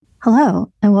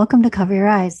Hello, and welcome to Cover Your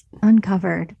Eyes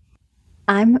Uncovered.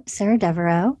 I'm Sarah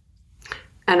Devereaux.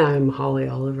 And I'm Holly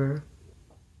Oliver.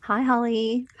 Hi,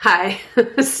 Holly. Hi,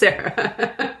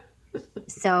 Sarah.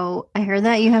 So I heard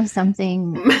that you have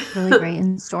something really great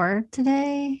in store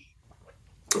today.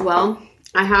 Well,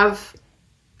 I have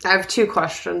two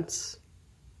questions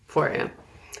for you.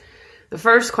 The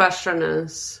first question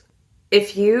is,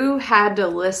 if you had to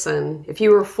listen, if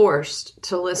you were forced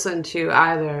to listen to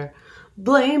either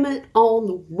Blame It on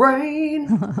the Rain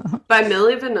by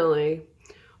Milli Vanilli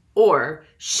or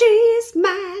She's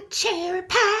My Cherry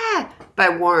Pie by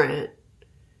Warrant,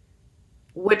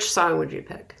 which song would you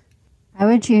pick? I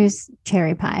would choose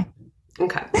cherry pie.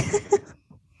 Okay.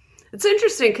 It's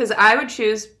interesting because I would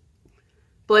choose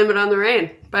Blame It on the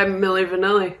Rain by Milli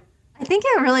Vanilli. I think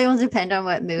it really will depend on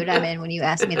what mood I'm in when you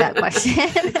ask me that question.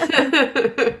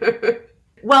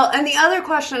 Well, and the other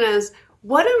question is,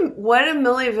 what do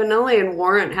Milli Vanilli and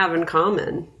Warrant have in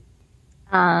common?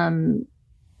 um,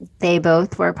 they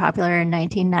both were popular in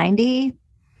 1990.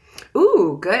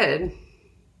 Ooh, good.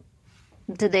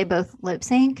 Did they both lip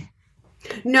sync?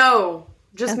 No,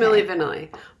 just Okay. Milli Vanilli.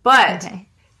 But Okay.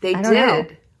 they I don't know.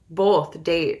 did both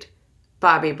date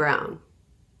Bobby Brown.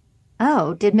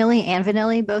 Oh, did Millie and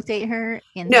Vanilli both date her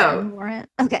and No, then Warrant?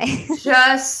 Okay.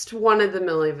 just one of the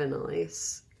Milli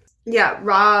Vanillis. Yeah,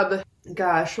 Rob,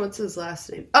 gosh, what's his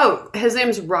last name? Oh, his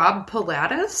name's Rob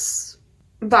Pilatus.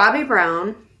 Bobby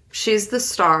Brown, she's the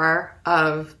star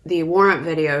of the Warrant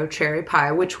video Cherry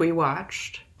Pie, which we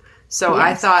watched. So I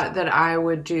Yes. thought that I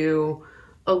would do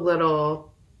a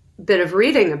little bit of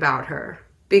reading about her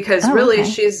because Oh, really okay.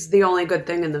 she's the only good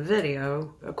thing in the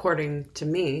video, according to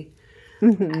me.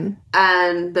 Hmm.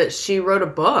 And that she wrote a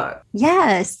book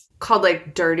Yes. called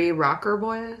like Dirty Rocker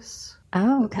Boys,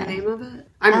 Oh, the okay. name of it.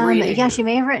 I'm reading Yeah, it. she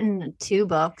may have written two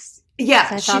books. Yeah,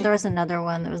 So I thought she there was another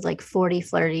one that was like 40,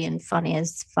 flirty, and funny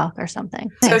as fuck or something.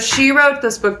 so Nice. she wrote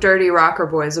this book, Dirty Rocker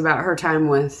Boys, about her time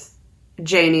with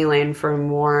Janie Lane from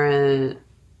Warrant,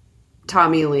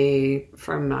 Tommy Lee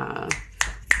from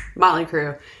Motley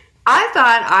Crue. I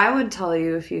thought I would tell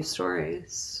you a few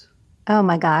stories Oh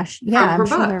my gosh. Yeah, from I'm her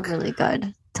sure they're book. really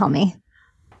good. Tell me.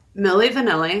 Milli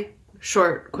Vanilli,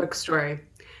 short, quick story.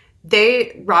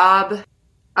 Rob,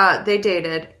 they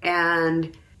dated,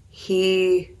 and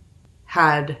he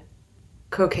had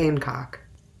cocaine cock.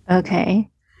 Okay.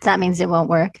 That means it won't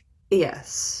work.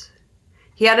 Yes.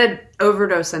 He had an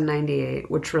overdose in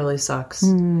 98, which really sucks,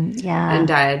 and Yeah.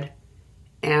 died,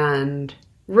 and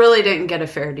really didn't get a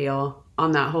fair deal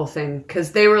on that whole thing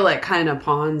because they were like kind of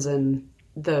pawns in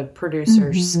the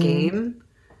producer's Hmm. scheme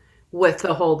with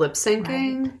the whole lip Right.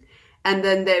 syncing. And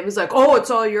then it was like, oh, it's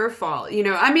all your fault.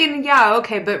 I mean, yeah,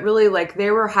 okay, but really, like, they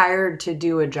were hired to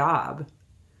do a job.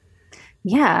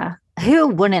 Yeah. Who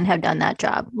wouldn't have done that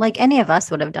job? Like any of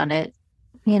us would have done it,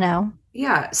 you know?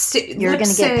 Yeah, You're lip going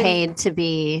to get sync. paid to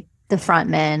be the front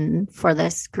man for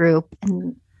this group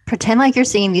and pretend like you're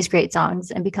singing these great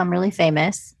songs and become really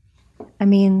famous. I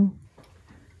mean,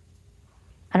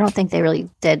 I don't think they really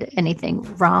did anything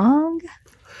wrong.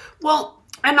 Well,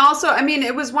 and also, I mean,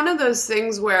 it was one of those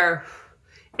things where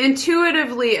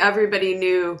intuitively everybody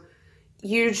knew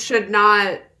you should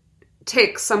not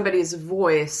take somebody's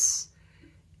voice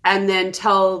and then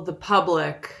tell the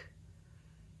public,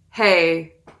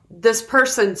 hey, this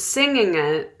person singing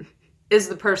it is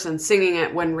the person singing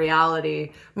it when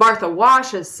reality, Martha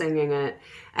Wash is singing it,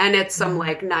 and it's some Mm.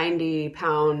 like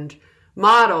 90-pound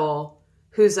model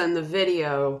who's in the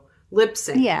video lip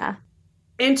syncing. Yeah.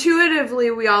 Intuitively,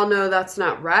 we all know that's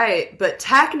not right, but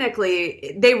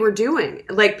technically,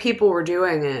 people were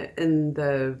doing it in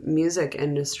the music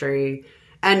industry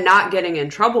and not getting in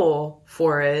trouble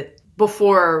for it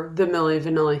before the Milli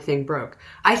Vanilli thing broke.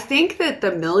 I think that the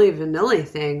Milli Vanilli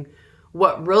thing,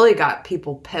 what really got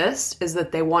people pissed is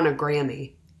that they won a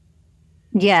Grammy.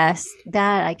 Yes,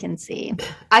 that I can see.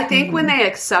 I think when Hmm. they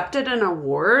accepted an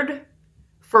award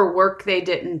for work they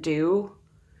didn't do,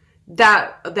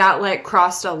 that like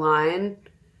crossed a line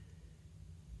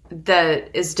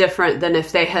that is different than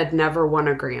if they had never won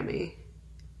a Grammy.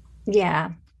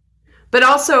 Yeah. But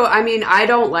also, I mean, I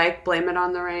don't like Blame It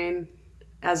on the Rain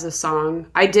as a song.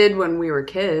 I did when we were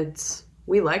kids.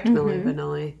 We liked Milli Hmm.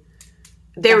 Vanilli.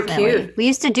 They were Definitely. cute. We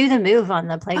used to do the move on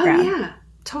the Oh, playground. yeah,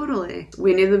 totally.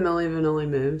 We knew the Milli Vanilli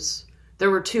moves. There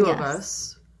were two of Yes.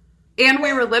 us. And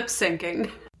we were lip syncing.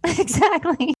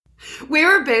 Exactly. We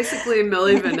were basically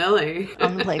Milli Vanilli.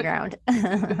 On the playground.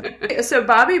 So,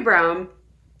 Bobby Brown,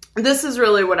 this is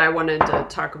really what I wanted to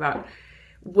talk about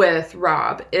with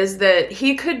Rob, is that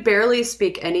he could barely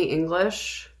speak any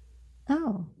English.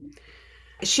 Oh.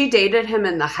 She dated him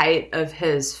in the height of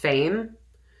his fame.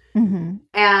 Hmm.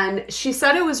 And she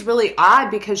said it was really odd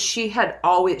because she's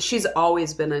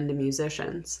always been into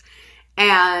musicians.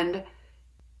 And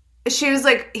she was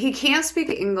like, he can't speak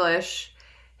English.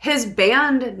 His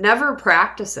band never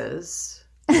practices.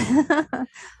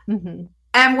 Hmm.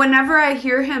 And whenever I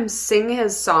hear him sing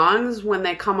his songs when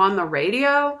they come on the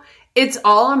radio, it's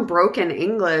all in broken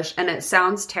English and it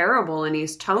sounds terrible and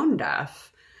he's tone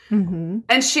deaf. Hmm.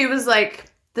 And she was like,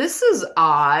 this is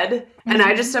odd. And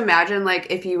I Hmm. just imagine like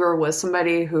if you were with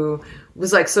somebody who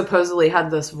was like supposedly had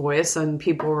this voice and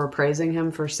people were praising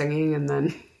him for singing and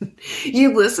then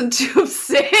you listen to him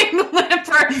sing in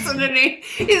person and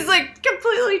he's like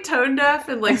completely tone deaf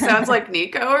and like sounds like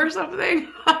Nico or something.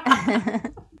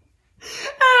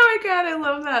 Oh my God, I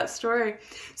love that story.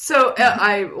 So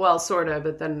well, sort of,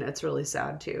 but then it's really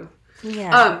sad too.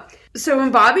 Yeah. So when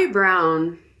Bobby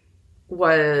Brown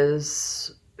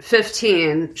was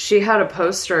 15, she had a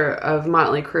poster of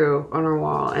Motley Crue on her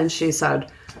wall, and she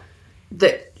said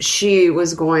that she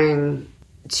was going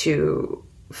to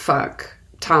fuck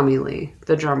Tommy Lee,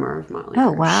 the drummer of Motley Crue.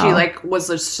 Oh, wow. She like was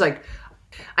just like,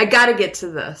 I got to get to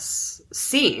this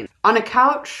scene. On a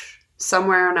couch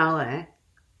somewhere in LA,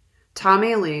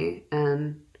 Tommy Lee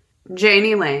and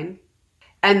Janie Lane,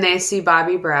 and they see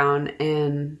Bobby Brown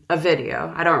in a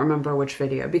video. I don't remember which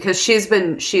video because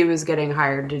she was getting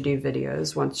hired to do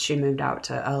videos once she moved out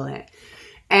to LA.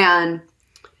 And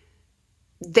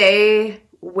they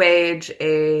wage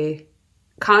a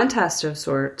contest of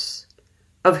sorts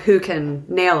of who can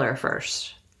nail her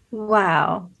first.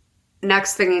 Wow.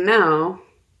 Next thing you know,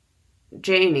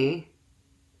 Janie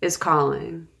is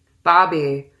calling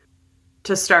Bobby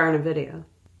to star in a video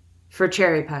for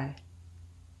Cherry Pie.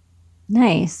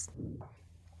 Nice.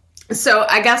 So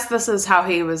I guess this is how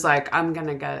he was like, I'm going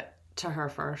to get to her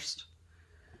first.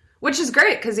 Which is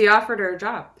great because he offered her a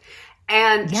job.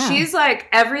 And Yeah. she's like,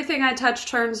 everything I touch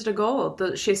turns to gold.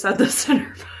 She said this in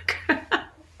her book.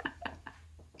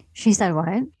 She said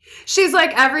what? She's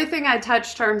like, everything I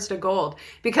touch turns to gold.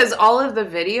 Because all of the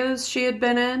videos she had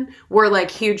been in were like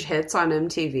huge hits on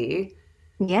MTV.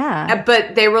 Yeah.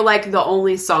 But they were like the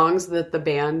only songs that the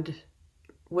band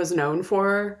was known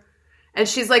for. And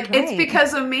she's like, Right. it's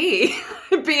because of me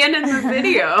being in the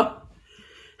video.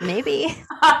 Maybe.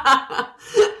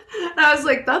 And I was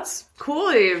like, that's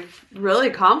cool. You're really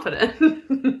confident.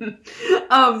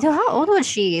 So how old was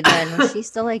she then? Was she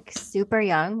still like super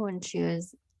young when she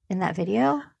was in that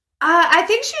video? I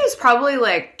think she was probably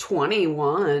like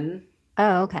 21.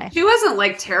 Oh, okay. She wasn't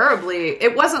like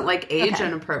it wasn't like age Okay.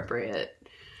 inappropriate.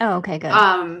 Oh, okay, good.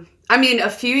 I mean, a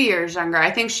few years younger.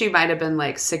 I think she might have been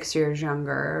like 6 years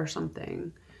younger or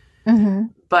something. Hmm.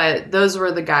 But those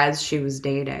were the guys she was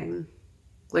dating.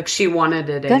 Like she wanted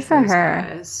to date Good for those her.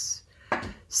 guys.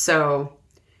 So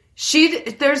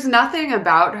there's nothing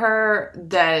about her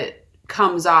that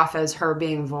comes off as her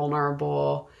being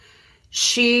vulnerable.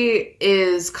 She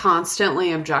is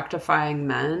constantly objectifying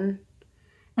men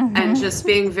and Mhm. just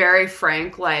being very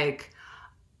frank, like,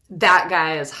 that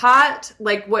guy is hot.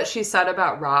 Like what she said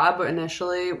about Rob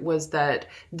initially was that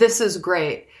this is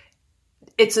great.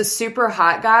 It's a super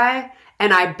hot guy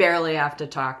and I barely have to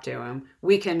talk to him.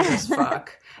 We can just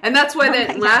fuck. And that's why Oh that my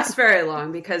didn't God. last very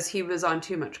long because he was on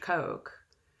too much coke.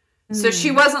 So she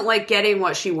Mm. wasn't like getting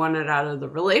what she wanted out of the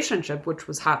relationship, which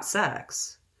was hot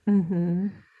sex.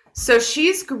 Mhm. So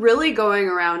she's really going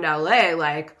around LA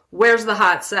like, where's the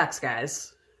hot sex,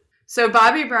 guys? So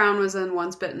Bobby Brown was in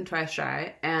Once Bitten, Twice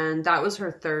Shy, and that was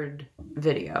her third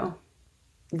video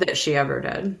that she ever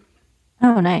did.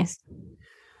 Oh, nice.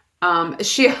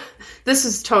 This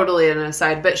is totally an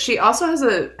aside, but she also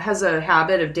has a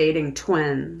habit of dating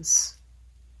twins.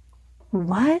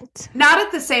 What? Not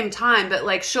at the same time, but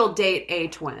like she'll date a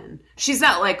twin. She's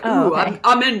not like, Oh, ooh, okay.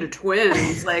 I'm into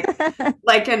twins, like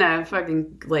in a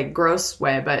fucking like gross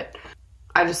way. But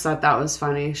I just thought that was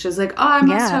funny. She's like, oh, I must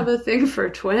Yeah. have a thing for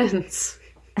twins.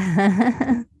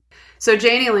 So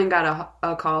Janie Lynn got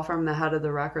a call from the head of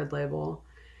the record label,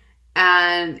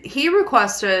 and he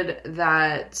requested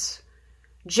that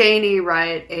Janie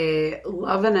write a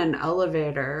Love in an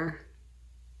Elevator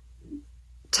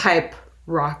type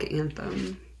rock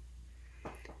anthem.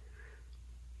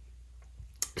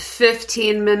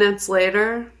 15 minutes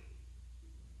later,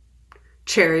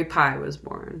 Cherry Pie was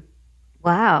born.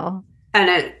 Wow.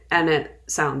 And it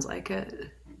sounds like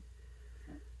it.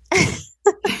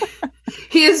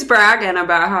 He is bragging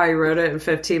about how he wrote it in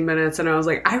 15 minutes, and I was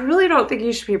like, I really don't think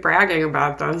you should be bragging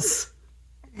about this.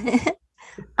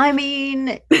 I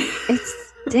mean,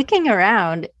 it's sticking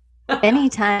around.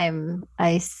 Anytime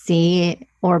I see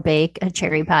or bake a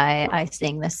cherry pie, I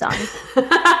sing this song.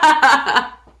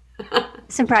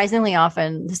 Surprisingly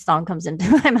often, the song comes into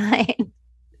my mind.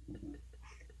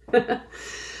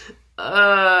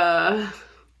 Uh,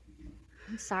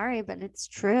 I'm sorry, but it's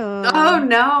oh true.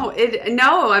 no,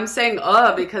 no, I'm saying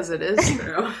because it is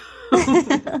true.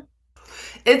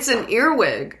 It's an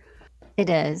earwig. It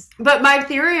is. But my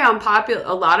theory on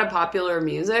a lot of popular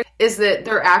music is that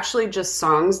they're actually just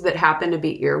songs that happen to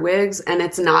be earwigs, and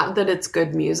it's not that it's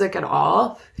good music at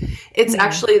all. It's Mhm.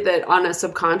 actually that on a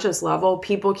subconscious level,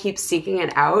 people keep seeking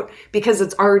it out because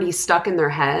it's already stuck in their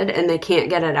head and they can't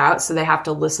get it out, so they have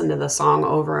to listen to the song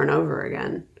over and over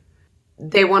again.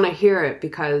 They want to hear it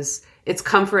because it's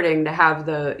comforting to have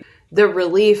the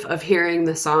relief of hearing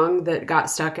the song that got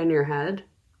stuck in your head.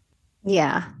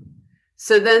 Yeah.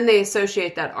 So then they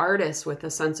associate that artist with a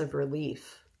sense of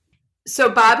relief. So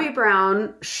Bobby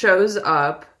Brown shows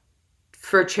up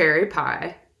for Cherry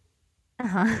Pie,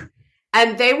 Uh-huh.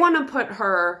 and they want to put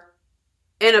her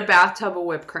in a bathtub of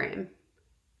whipped cream.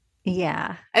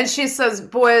 Yeah. And she says,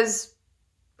 "Boys,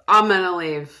 I'm going to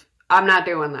leave. I'm not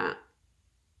doing that."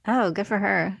 Oh, good for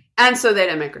her. And so they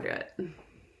didn't make her do it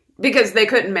because they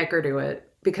couldn't make her do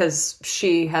it because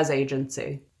she has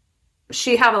agency.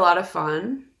 She had a lot of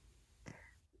fun.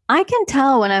 I can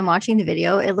tell when I'm watching the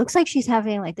video, it looks like she's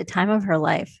having like the time of her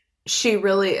life. She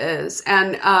really is.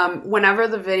 And whenever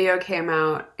the video came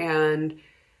out, and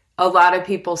a lot of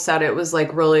people said it was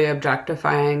like really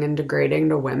objectifying and degrading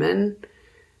to women,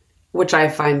 which I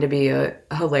find to be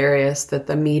hilarious that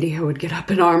the media would get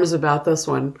up in arms about this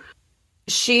one.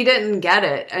 She didn't get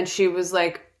it, and she was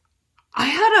like, I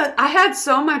had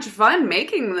so much fun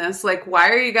making this. Like, why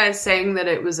are you guys saying that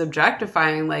it was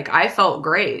objectifying? Like, I felt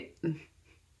great.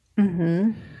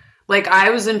 Mm-hmm. Like, I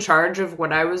was in charge of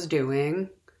what I was doing.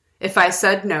 If I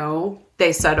said no,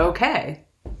 they said okay.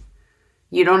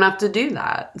 You don't have to do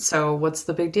that. So what's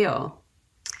the big deal?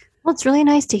 Well, it's really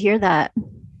nice to hear that.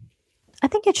 I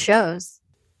think it shows.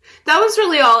 That was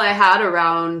really all I had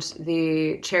around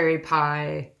the cherry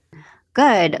pie.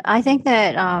 Good. I think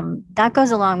that that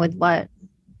goes along with what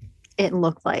it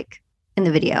looked like in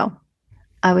the video.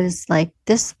 I was like,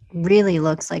 this really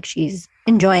looks like she's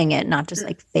enjoying it, not just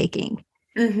like faking.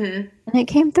 Mm-hmm. And it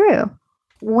came through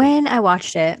when I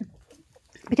watched it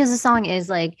because the song is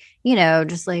like, you know,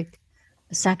 just like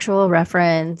a sexual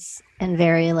reference and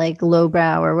very like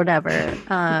lowbrow or whatever,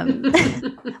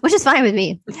 which is fine with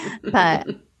me. But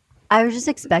I was just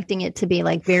expecting it to be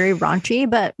like very raunchy,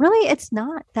 but really it's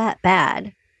not that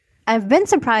bad. I've been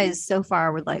surprised so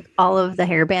far with like all of the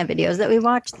hairband videos that we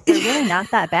watched. They're really not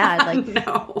that bad. Like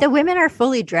No. the women are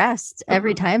fully dressed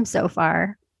every time so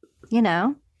far, you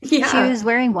know? Yeah. She was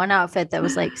wearing one outfit that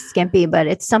was like skimpy, but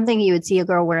it's something you would see a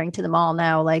girl wearing to the mall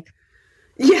now, like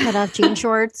cut off jean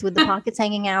shorts with the pockets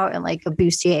hanging out and like a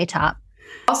bustier top.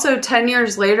 Also, 10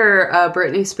 years later,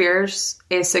 Britney Spears,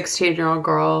 a 16-year-old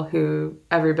girl who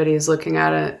everybody's looking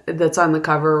at it, that's on the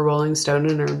cover of Rolling Stone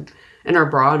in her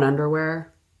bra and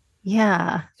underwear.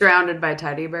 Yeah. Surrounded by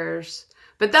teddy bears.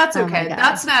 But that's okay.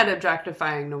 That's not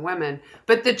objectifying to women.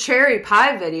 But the cherry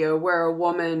pie video where a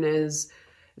woman is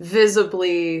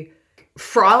visibly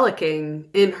frolicking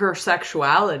in her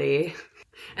sexuality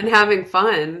and having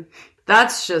fun,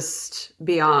 that's just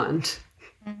beyond.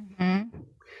 Mm-hmm.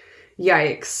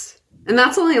 Yikes. And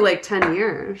that's only like 10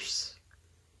 years.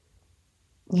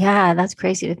 Yeah, that's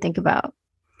crazy to think about.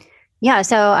 Yeah,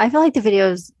 so I feel like the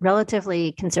video is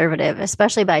relatively conservative,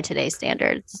 especially by today's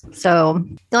standards. So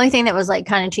the only thing that was like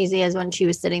kind of cheesy is when she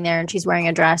was sitting there and she's wearing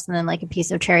a dress and then like a piece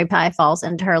of cherry pie falls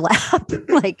into her lap.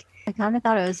 Like I kind of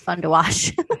thought it was fun to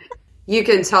watch. You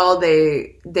can tell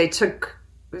they took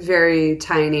very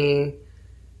tiny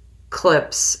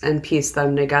clips and pieced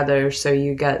them together so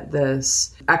you get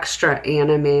this extra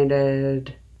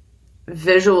animated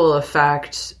visual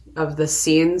effect of the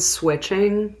scene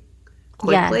switching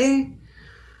quickly. Yes.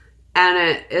 And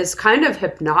it is kind of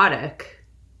hypnotic.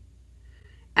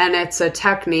 And it's a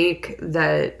technique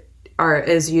that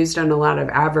is used in a lot of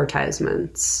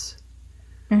advertisements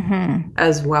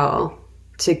as well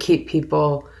to keep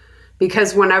people,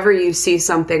 because whenever you see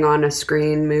something on a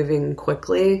screen moving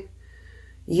quickly,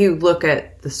 you look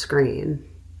at the screen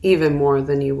even more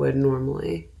than you would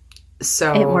normally.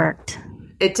 So it worked.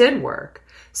 It did work.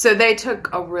 So they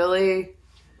took a really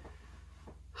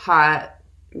hot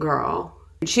girl.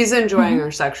 She's enjoying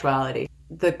her sexuality.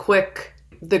 The quick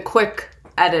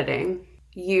editing.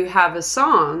 You have a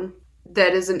song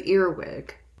that is an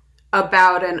earwig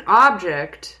about an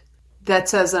object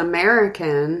that's as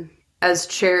American as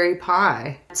cherry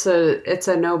pie. It's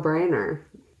a no-brainer.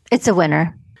 It's a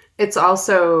winner. It's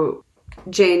also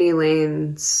Jani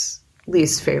Lane's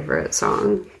least favorite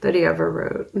song that he ever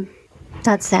wrote.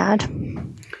 That's sad.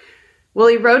 Well,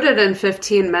 he wrote it in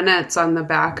 15 minutes on the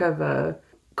back of a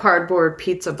cardboard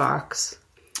pizza box,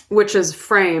 which is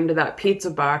framed. That pizza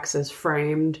box is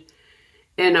framed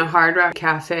in a Hard Rock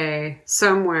Cafe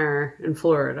somewhere in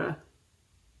Florida.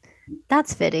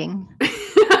 That's fitting.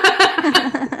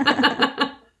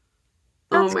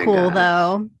 Oh That's my cool, gosh.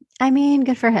 though. I mean,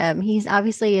 good for him. He's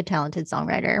obviously a talented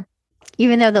songwriter.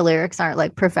 Even though the lyrics aren't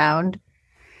like profound,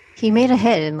 he made a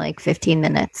hit in like 15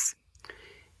 minutes.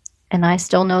 And I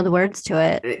still know the words to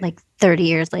it like 30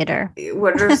 years later.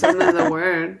 What are some of the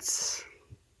words?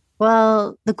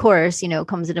 Well, the chorus,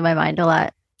 comes into my mind a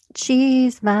lot.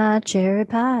 She's my cherry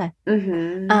pie.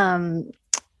 Mm-hmm.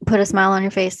 Put a smile on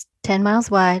your face 10 miles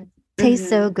wide. Tastes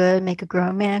so Mm-hmm. good, make a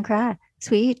grown man cry.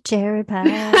 Sweet cherry pie.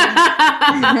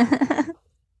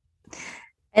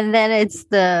 And then it's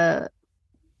the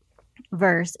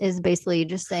verse is basically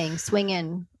just saying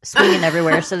swinging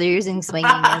everywhere. So they're using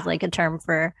swinging as like a term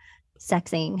for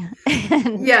sexing.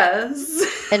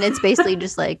 Yes. And it's basically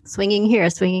just like swinging here,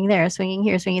 swinging there, swinging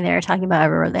here, swinging there, talking about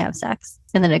everywhere they have sex.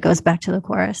 And then it goes back to the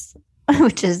chorus,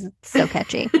 which is so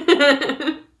catchy.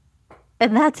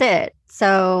 And that's it.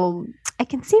 So I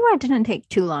can see why it didn't take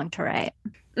too long to write,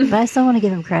 but I still want to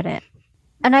give him credit.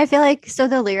 And I feel like so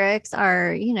the lyrics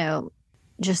are,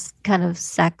 just kind of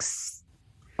sex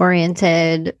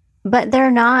oriented, but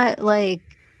they're not like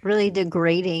really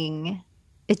degrading.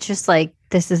 It's just like,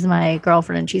 this is my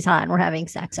girlfriend and she's hot and we're having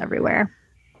sex everywhere.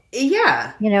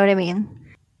 Yeah. You know what I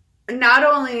mean? Not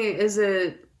only is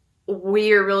it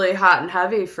we are really hot and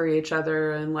heavy for each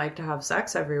other and like to have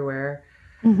sex everywhere,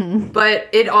 Mm-hmm. but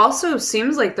it also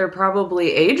seems like they're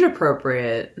probably age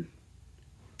appropriate.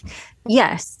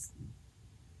 Yes,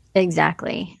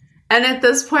 exactly. And at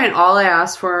this point, all I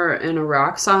ask for in a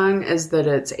rock song is that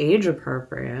it's age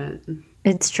appropriate.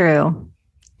 It's true.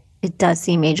 It does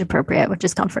seem age appropriate, which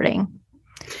is comforting.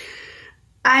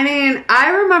 I mean,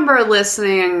 I remember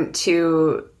listening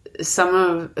to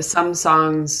some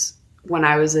songs when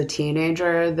I was a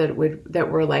teenager that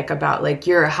were like about like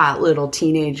you're a hot little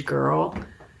teenage girl.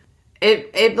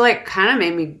 It like kind of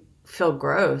made me feel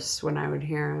gross when I would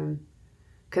hear them,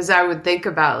 because I would think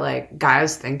about like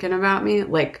guys thinking about me,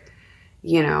 like,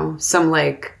 some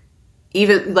like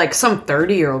even like some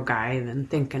 30-year-old guy then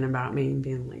thinking about me and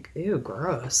being like, ew,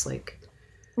 gross, like.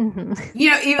 Mm-hmm.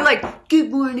 Even like, good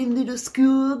morning, little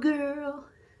schoolgirl.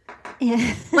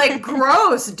 Yeah. Like,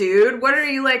 gross, dude. What are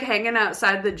you, like, hanging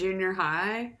outside the junior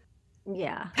high?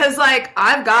 Yeah, Because, like,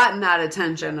 I've gotten that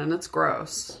attention, and it's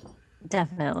gross.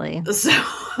 definitely. So,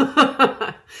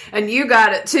 and you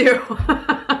got it, too.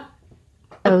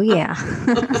 Oh, yeah.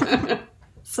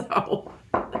 So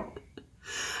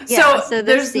so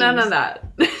there's none of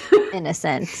that. In a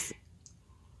sense,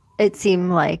 it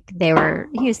seemed like he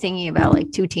was thinking about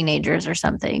like two teenagers or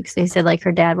something, because they said like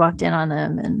her dad walked in on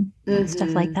them and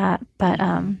stuff like that. But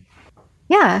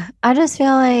yeah, I just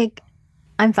feel like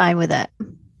I'm fine with it.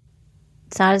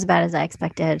 It's not as bad as I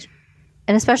expected,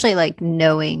 and especially like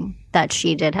knowing that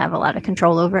she did have a lot of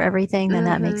control over everything, then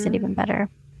that makes it even better.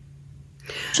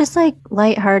 Just like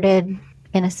lighthearted,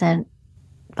 innocent,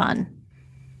 fun.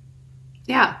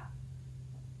 Yeah.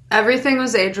 Everything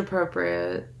was age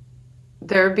appropriate.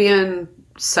 They're being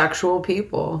sexual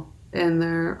people in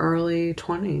their early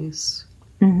 20s.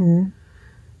 Mm-hmm.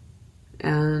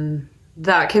 And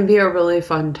that can be a really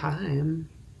fun time.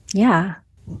 Yeah.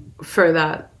 For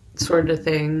that sort of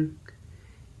thing.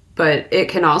 But it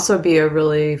can also be a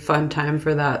really fun time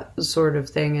for that sort of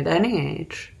thing at any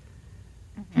age.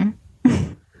 Mm-hmm.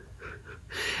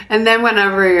 And then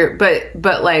whenever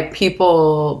but like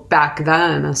people back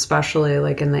then, especially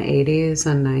like in the 80s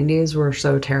and 90s, were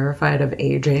so terrified of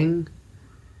aging.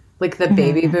 Like the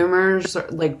baby boomers,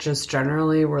 like just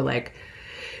generally were like,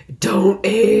 don't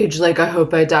age. Like, I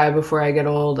hope I die before I get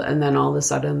old. And then all of a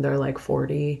sudden they're like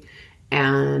 40.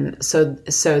 And so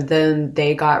then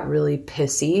they got really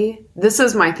pissy. This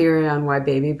is my theory on why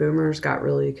baby boomers got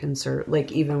really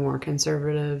like even more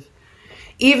conservative.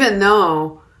 Even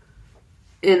though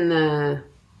in the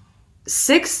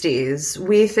 60s,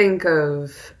 we think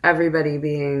of everybody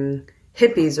being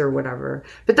hippies or whatever,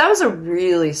 but that was a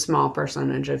really small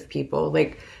percentage of people.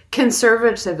 Like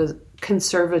conservatism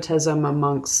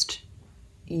amongst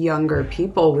younger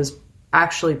people was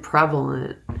actually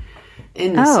prevalent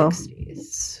in the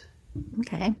 60s.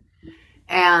 Okay.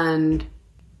 And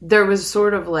there was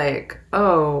sort of like,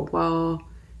 oh, well,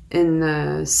 in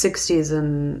the 60s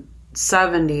and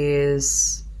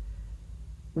 70s,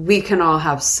 we can all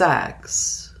have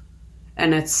sex.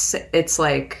 And it's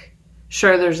like,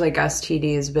 sure, there's like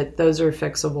STDs, but those are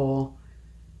fixable.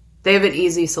 They have an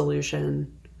easy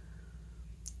solution.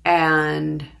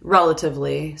 And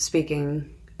relatively speaking,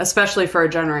 especially for a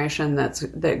generation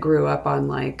that grew up on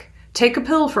like, take a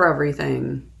pill for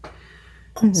everything,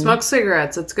 smoke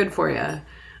cigarettes, it's good for you.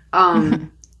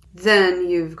 Then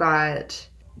you've got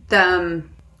them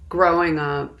growing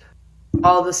up,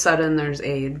 all of a sudden there's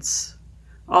AIDS.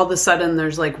 All of a sudden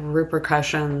there's like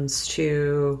repercussions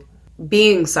to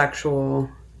being sexual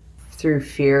through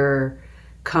fear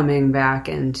coming back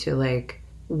into like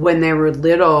when they were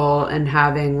little and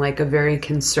having like a very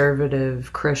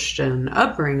conservative Christian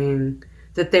upbringing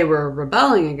that they were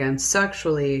rebelling against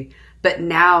sexually, but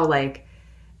now like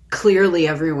clearly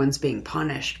everyone's being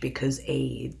punished because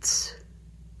AIDS.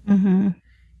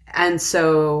 And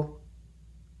so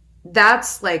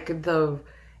that's like the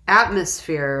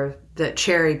atmosphere that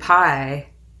Cherry Pie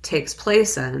takes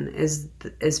place in is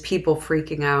people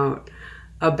freaking out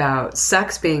about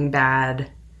sex being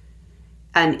bad.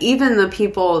 And even the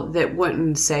people that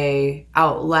wouldn't say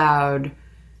out loud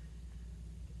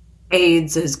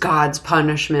AIDS is God's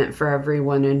punishment for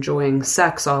everyone enjoying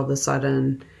sex all of a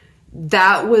sudden,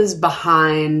 that was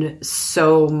behind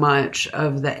so much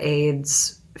of the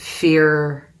AIDS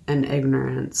fear and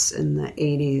ignorance in the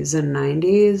 80s and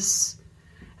 90s.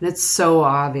 And it's so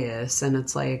obvious. And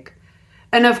it's like,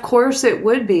 and of course it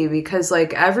would be, because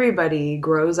like everybody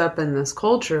grows up in this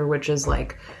culture, which is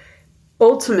like,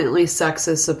 ultimately sex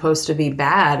is supposed to be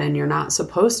bad and you're not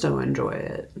supposed to enjoy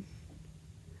it.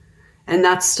 And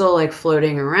that's still like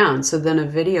floating around. So then a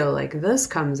video like this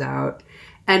comes out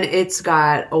and it's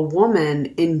got a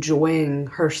woman enjoying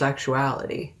her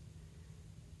sexuality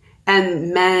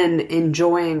and men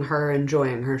enjoying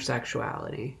her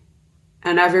sexuality.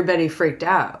 And everybody freaked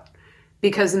out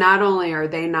because not only are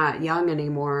they not young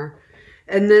anymore,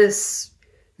 and this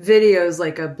video is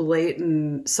like a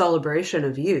blatant celebration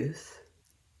of youth.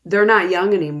 They're not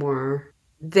young anymore.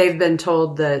 They've been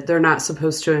told that they're not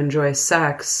supposed to enjoy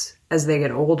sex as they get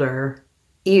older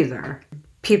either.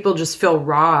 People just feel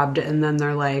robbed, and then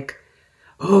they're like,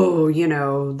 oh, you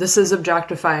know, this is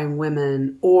objectifying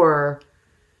women, or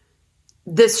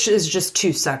this is just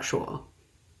too sexual.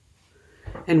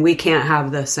 And we can't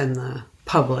have this in the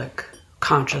public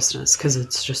consciousness because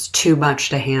it's just too much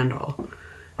to handle.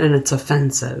 And it's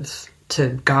offensive to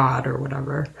God or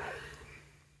whatever.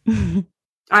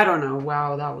 I don't know.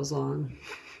 Wow, that was long.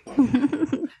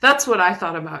 That's what I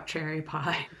thought about Cherry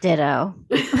Pie. Ditto.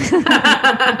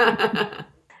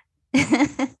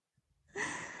 The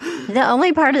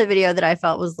only part of the video that I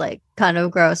felt was like kind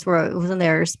of gross where it was when they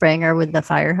were spraying her with the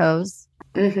fire hose.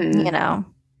 You know,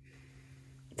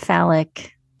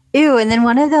 phallic. Ew. And then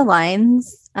one of the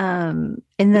lines in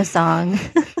the song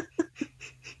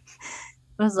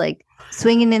was like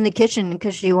swinging in the kitchen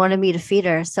because she wanted me to feed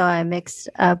her. So I mixed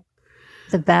up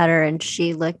the batter and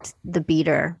she licked the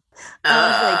beater. I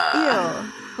was like,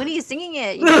 ew. When he's singing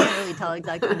it, you can't really tell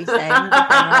exactly what he's saying. But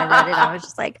then when I read it, I was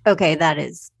just like, okay, that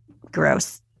is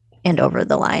gross and over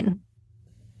the line.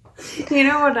 You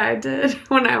know what I did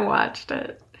when I watched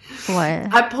it?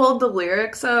 What? I pulled the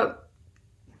lyrics up.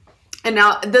 And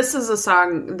now this is a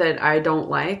song that I don't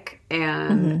like.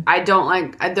 And I don't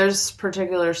like, there's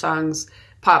particular songs,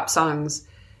 pop songs,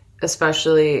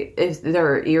 especially if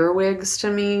they're earwigs to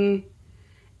me.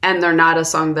 And they're not a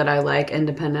song that I like,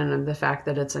 independent of the fact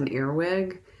that it's an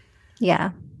earwig.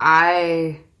 Yeah.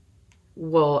 I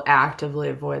will actively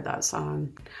avoid that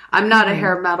song. I'm not a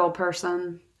hair metal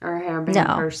person or a hair band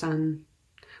person.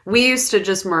 We used to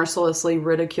just mercilessly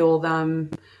ridicule them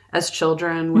as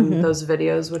children when those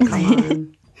videos would come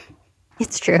on.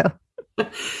 It's true.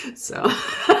 So.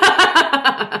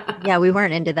 Yeah, we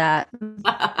weren't into that.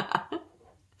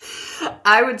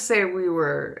 I would say we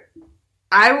were...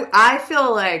 I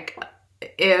feel like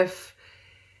if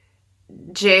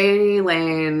Jani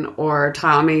Lane or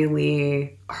Tommy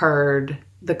Lee heard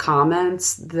the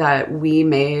comments that we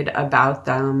made about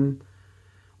them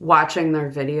watching their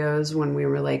videos when we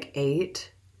were like 8,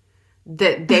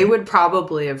 that they would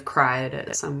probably have cried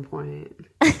at some point.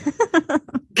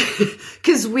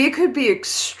 Because we could be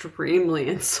extremely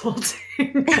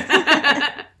insulting.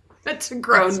 To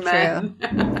grown men.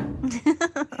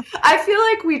 I feel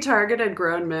like we targeted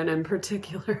grown men in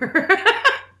particular.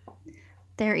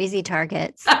 They're easy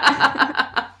targets.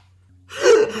 Yes.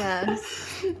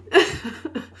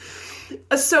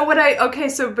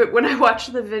 But when I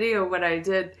watched the video, what I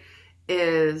did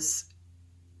is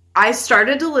I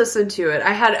started to listen to it.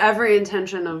 I had every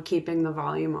intention of keeping the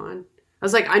volume on. I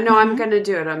was like, I know I'm going to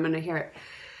do it. I'm going to hear it.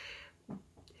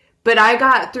 But I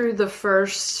got through the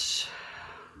first...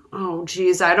 oh,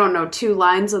 geez, I don't know, 2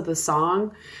 lines of the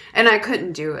song, and I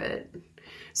couldn't do it.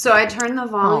 So I turned the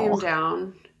volume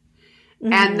down,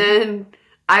 and then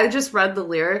I just read the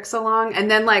lyrics along, and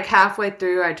then like halfway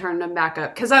through, I turned them back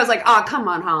up because I was like, "Oh, come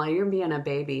on, Holly, you're being a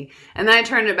baby." And then I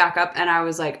turned it back up, and I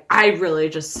was like, "I really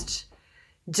just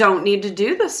don't need to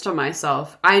do this to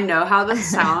myself. I know how the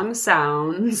song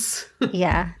sounds."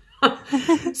 Yeah.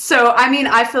 So, I mean,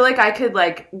 I feel like I could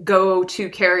like go to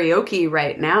karaoke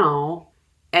right now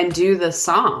and do the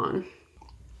song.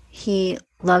 He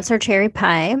loves her cherry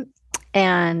pie,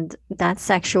 and that's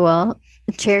sexual.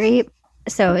 Cherry,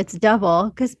 so it's double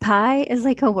because pie is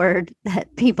like a word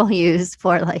that people use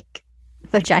for like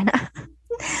vagina.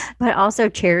 But also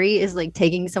cherry is like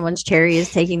taking someone's cherry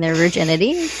is taking their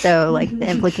virginity. So like the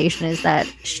implication is that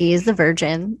she is the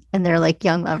virgin and they're like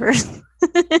young lovers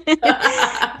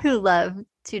who love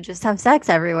to just have sex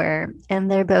everywhere. And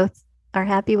they're both are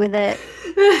happy with it.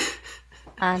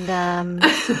 And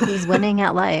he's winning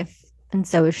at life. And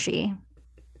so is she.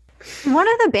 One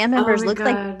of the band members looked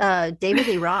like David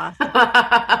Lee Roth.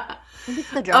 I think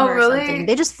it's the drummer or something.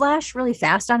 They just flash really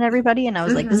fast on everybody. And I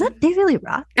was like, is that David Lee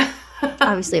Roth?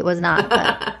 Obviously it was not,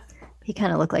 but he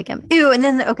kind of looked like him. Ew. And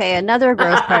then, okay, another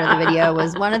gross part of the video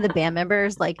was one of the band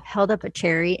members like held up a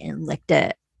cherry and licked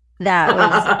it. That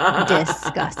was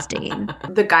disgusting.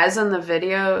 The guys in the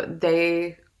video,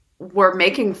 they were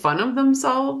making fun of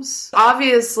themselves.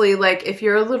 Obviously, like if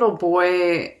you're a little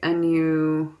boy and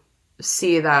you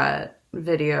see that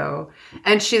video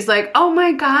and she's like, "Oh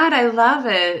my God, I love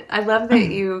it. I love that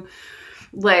you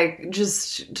like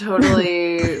just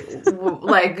totally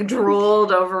like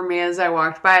drooled over me as I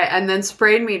walked by and then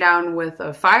sprayed me down with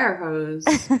a fire hose."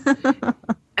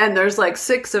 And there's like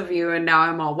 6 of you and now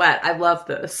I'm all wet. I love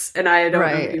this. And I don't know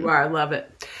who you are. I love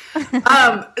it.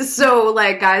 So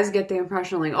like guys get the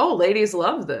impression like, oh, ladies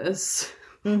love this.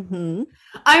 Mm-hmm.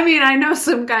 I mean, I know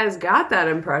some guys got that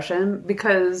impression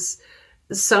because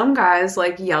some guys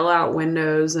like yell out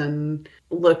windows and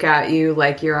look at you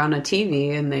like you're on a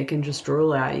TV and they can just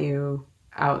drool at you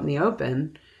out in the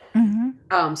open.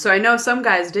 Mm-hmm. So I know some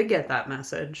guys did get that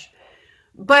message.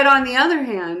 But on the other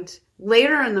hand,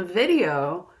 later in the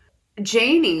video,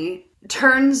 Janie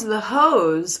turns the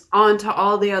hose onto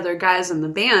all the other guys in the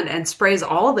band and sprays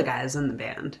all the guys in the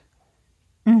band.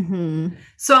 Mm-hmm.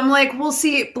 So I'm like, well,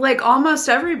 see, like almost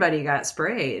everybody got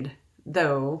sprayed,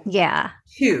 though. Yeah.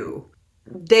 Too.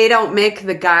 They don't make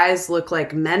the guys look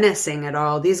like menacing at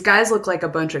all. These guys look like a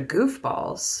bunch of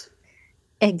goofballs.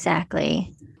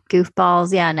 Exactly.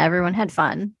 Goofballs. Yeah. And everyone had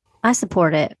fun. I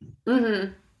support it.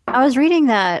 Mm-hmm. I was reading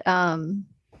that.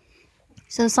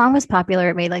 So the song was popular.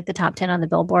 It made like the top 10 on the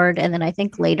Billboard. And then I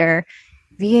think later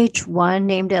VH1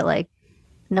 named it like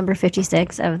number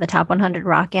 56 of the top 100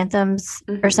 rock anthems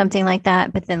or something like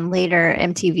that. But then later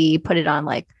MTV put it on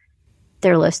like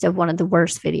their list of one of the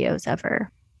worst videos ever.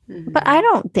 Mm-hmm. But I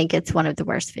don't think it's one of the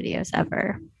worst videos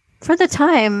ever. For the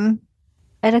time,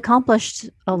 it accomplished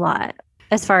a lot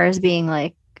as far as being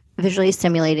like visually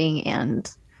stimulating and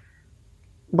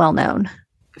well known.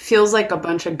 Feels like a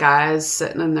bunch of guys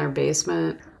sitting in their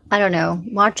basement. I don't know.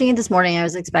 Watching it this morning, I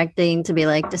was expecting to be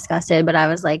like disgusted, but I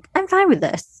was like, I'm fine with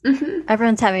this. Mm-hmm.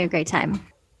 Everyone's having a great time.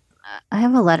 I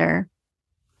have a letter.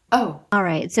 Oh. All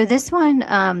right. So this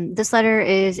one, this letter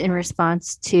is in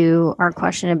response to our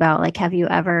question about like, have you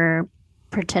ever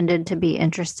pretended to be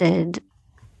interested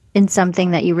in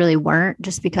something that you really weren't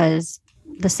just because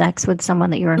the sex with someone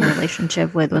that you were in a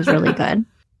relationship with was really good?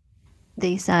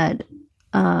 They said,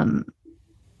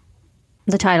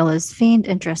 the title is Feigned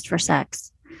Interest for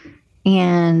Sex.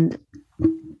 And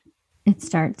it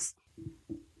starts,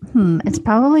 it's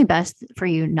probably best for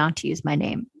you not to use my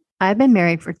name. I've been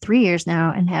married for 3 years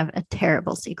now and have a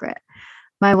terrible secret.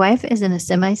 My wife is in a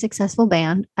semi-successful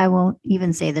band. I won't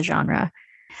even say the genre.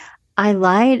 I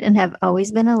lied and have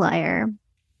always been a liar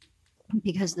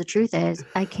because the truth is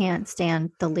I can't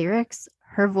stand the lyrics,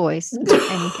 her voice, or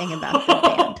anything about the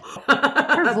band.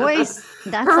 Her voice,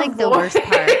 that's her like voice. The worst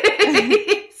part.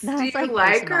 Do you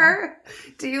like her?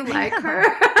 Do you like her?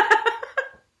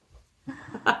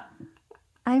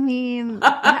 I mean,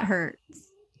 that hurts.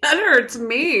 That hurts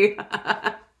me.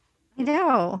 I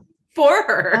know. For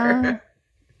her.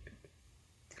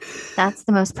 That's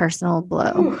the most personal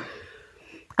blow.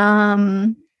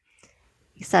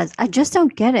 He says, I just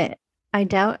don't get it. I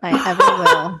doubt I ever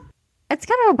will. It's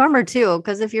kind of a bummer, too,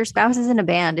 because if your spouse is in a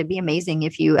band, it'd be amazing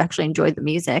if you actually enjoyed the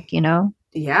music, you know?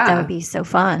 Yeah. That would be so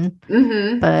fun.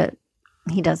 Mm-hmm. But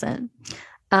he doesn't.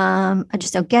 I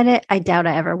just don't get it. I doubt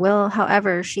I ever will.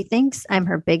 However, she thinks I'm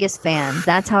her biggest fan.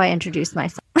 That's how I introduced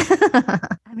myself.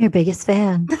 I'm your biggest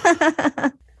fan.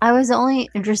 I was only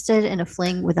interested in a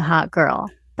fling with a hot girl,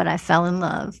 but I fell in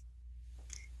love.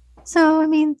 So, I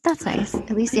mean, that's nice.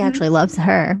 At least he actually loves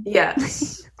her.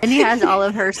 Yes. And he has all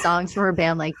of her songs from her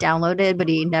band like downloaded, but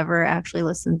he never actually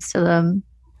listens to them.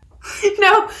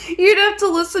 No, you'd have to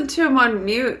listen to him on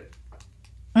mute.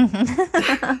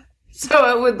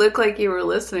 So it would look like you were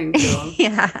listening to him.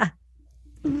 Yeah.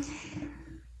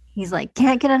 He's like,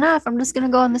 can't get enough. I'm just going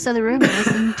to go in this other room and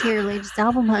listen to your latest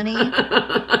album, honey.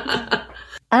 I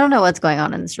don't know what's going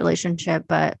on in this relationship,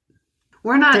 but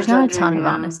there's not a ton of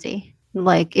honesty.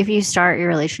 Like, if you start your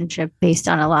relationship based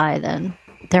on a lie, then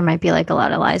there might be like a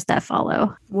lot of lies that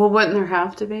follow. Well, wouldn't there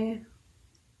have to be?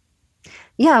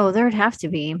 Yeah, well, there would have to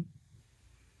be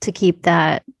to keep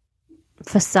that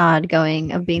facade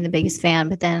going of being the biggest fan,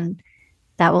 but then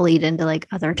that will lead into like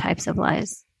other types of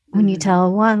lies. When you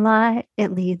tell one lie,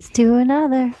 it leads to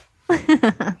another.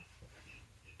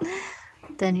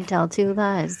 Then you tell two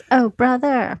lies. Oh,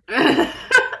 brother.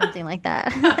 Something like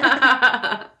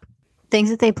that. Things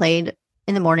that they played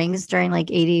in the mornings during like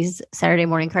 80s Saturday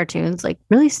morning cartoons like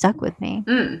really stuck with me.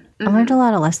 I learned a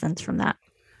lot of lessons from that.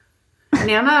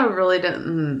 Nana really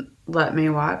didn't let me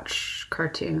watch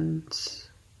cartoons.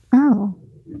 Oh.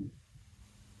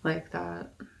 Like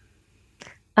that.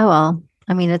 Oh, well.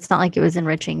 I mean, it's not like it was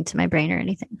enriching to my brain or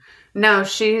anything. No,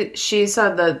 she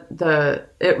said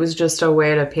that it was just a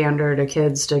way to pander to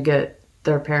kids to get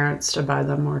their parents to buy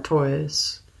them more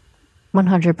toys.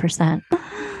 100%.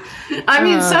 I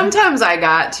mean, sometimes I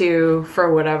got to,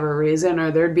 for whatever reason,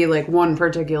 or there'd be like one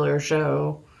particular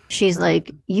show. She's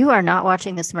like, you are not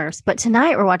watching the Smurfs, but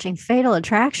tonight we're watching Fatal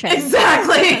Attraction.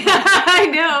 Exactly. I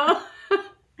know.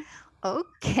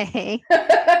 Okay.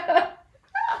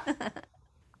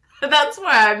 That's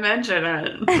why I mention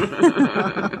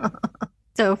it.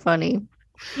 So funny.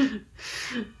 All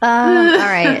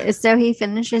right. So he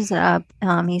finishes up.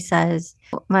 He says,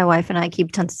 my wife and I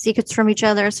keep tons of secrets from each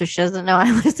other, so she doesn't know I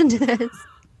listen to this.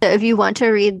 So if you want to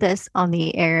read this on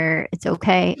the air, it's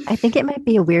okay. I think it might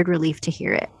be a weird relief to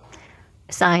hear it.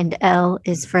 Signed, L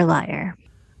is for liar.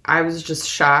 I was just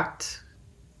shocked.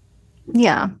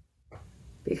 Yeah.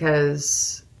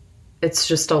 Because it's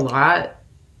just a lot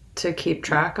to keep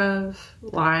track of.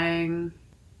 Lying.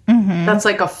 Mm-hmm. That's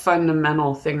like a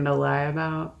fundamental thing to lie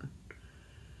about.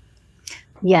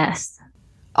 Yes.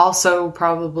 Also,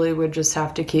 probably would just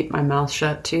have to keep my mouth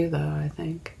shut too, though, I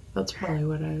think. That's probably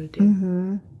what I would do.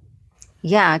 Mm-hmm.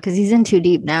 Yeah, because he's in too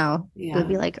deep now. Yeah. It would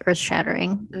be like earth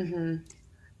shattering. Mm-hmm.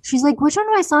 She's like, which one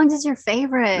of my songs is your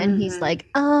favorite? And he's like,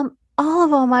 all of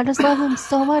them. I just love them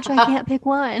so much. I can't pick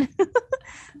one.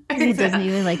 He doesn't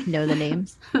even like know the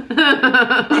names.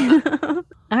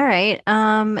 All right.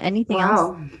 Anything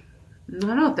else? I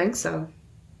don't think so.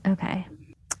 Okay.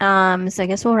 So I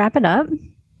guess we'll wrap it up.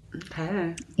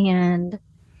 Okay. And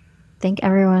thank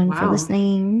everyone for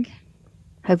listening.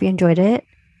 Hope you enjoyed it.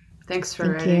 Thanks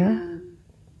for writing in.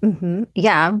 Mm-hmm.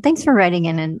 Yeah. Thanks for writing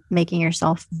in and making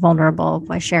yourself vulnerable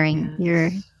by sharing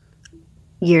your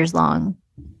years-long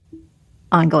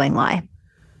ongoing lie.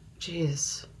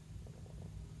 Jeez.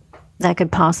 That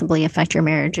could possibly affect your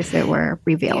marriage if it were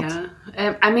revealed.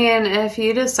 Yeah. I mean, if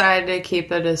you decide to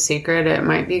keep it a secret, it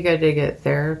might be good to get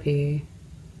therapy.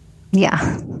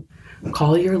 Yeah.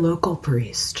 Call your local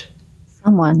priest.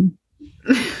 Someone.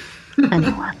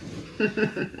 Anyone.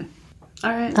 All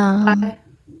right. Bye.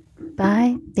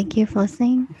 Bye. Thank you for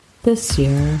listening. This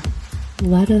year,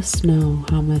 let us know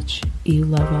how much you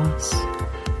love us,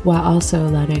 while also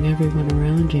letting everyone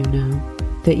around you know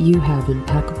that you have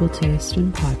impeccable taste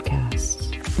in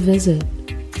podcasts. Visit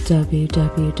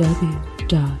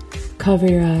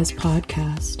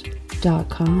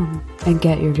www.coveryoureyespodcast.com and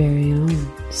get your very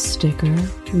own sticker,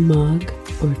 mug,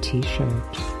 or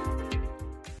t-shirt.